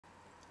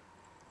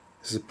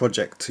This is a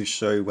project to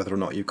show whether or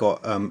not you've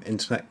got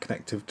internet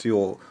connectivity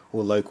or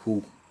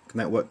local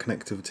network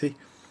connectivity.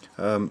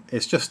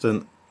 It's just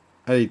an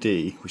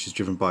LED which is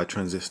driven by a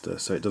transistor,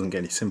 so it doesn't get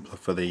any simpler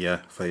for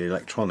the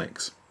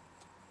electronics.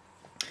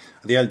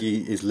 The LED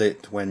is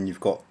lit when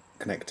you've got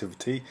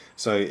connectivity,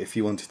 so if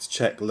you wanted to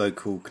check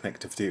local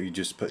connectivity, you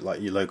just put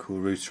like your local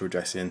router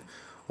address in,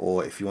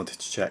 or if you wanted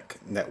to check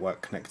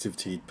network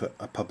connectivity, you'd put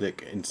a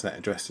public internet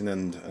address in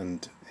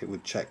and it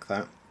would check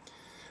that.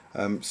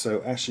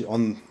 So actually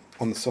on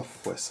the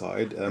software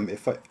side,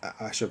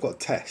 I've got a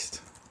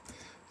test.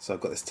 So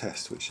I've got this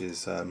test which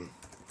is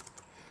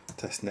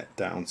test net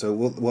down. So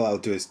what I'll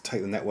do is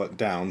take the network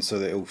down so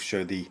that it will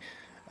show the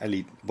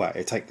LED. Well,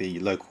 it take the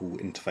local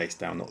interface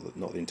down,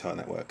 not the entire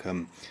network.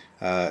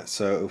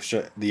 So it'll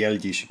show, the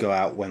LED should go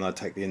out when I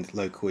take the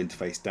local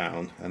interface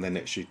down, and then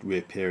it should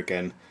reappear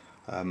again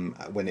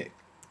when it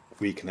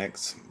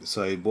reconnects.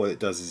 So what it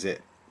does is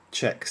it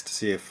checks to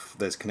see if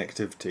there's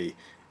connectivity.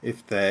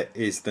 If there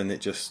is, then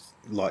it just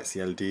lights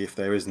the LED. If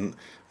there isn't,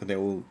 then it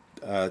will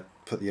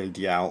put the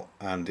LED out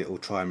and it will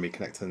try and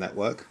reconnect to the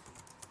network.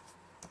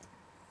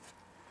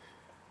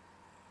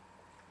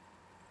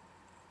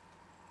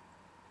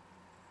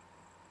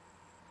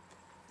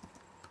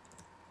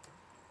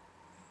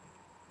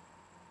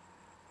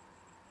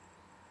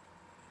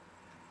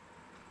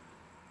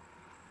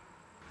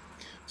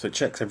 So it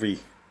checks every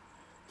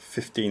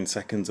 15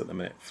 seconds at the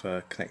minute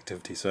for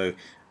connectivity, so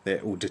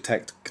it will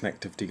detect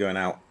connectivity going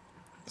out,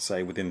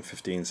 say within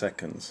 15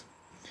 seconds,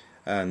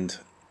 and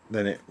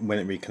then when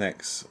it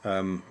reconnects,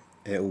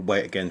 it will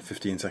wait again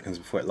 15 seconds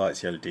before it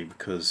lights the LED,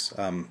 because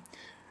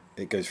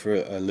it goes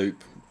through a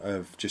loop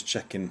of just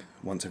checking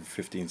once every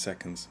 15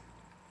 seconds.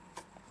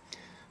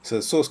 So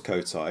the source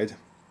code side,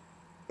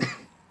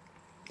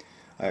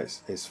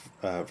 it's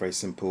very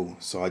simple.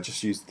 So I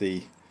just use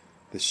the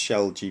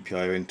shell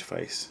GPIO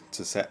interface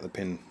to set the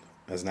pin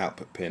as an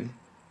output pin.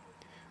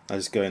 I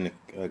just go in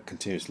a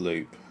continuous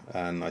loop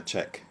and I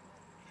check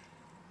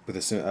with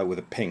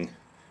a ping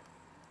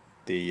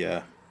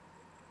the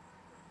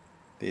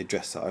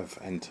address that I've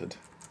entered,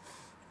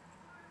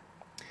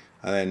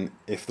 and then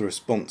if the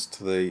response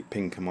to the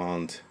ping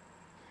command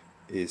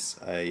is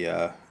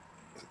a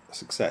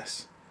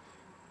success,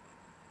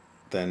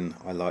 then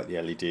I light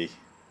the LED.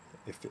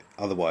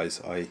 Otherwise,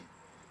 I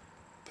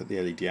put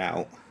the LED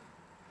out.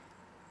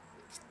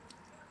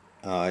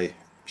 I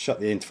shut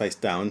the interface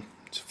down.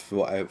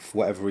 For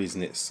whatever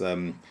reason it's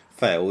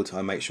failed,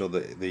 I make sure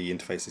that the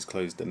interface is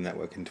closed, the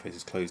network interface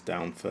is closed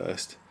down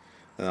first.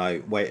 Then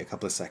I wait a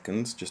couple of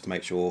seconds just to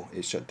make sure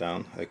it's shut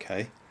down,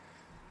 okay.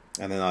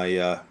 And then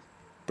I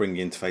bring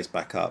the interface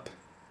back up,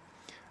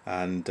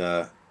 and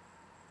I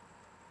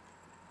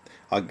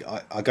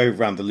go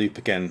around the loop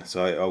again.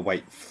 So I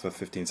wait for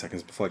 15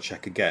 seconds before I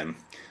check again,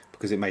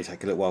 because it may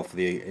take a little while for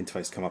the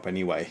interface to come up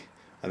anyway.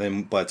 And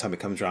then by the time it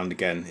comes around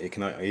again, it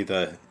can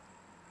either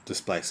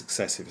display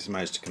success if it's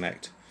managed to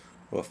connect,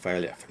 or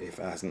fail if it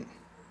hasn't.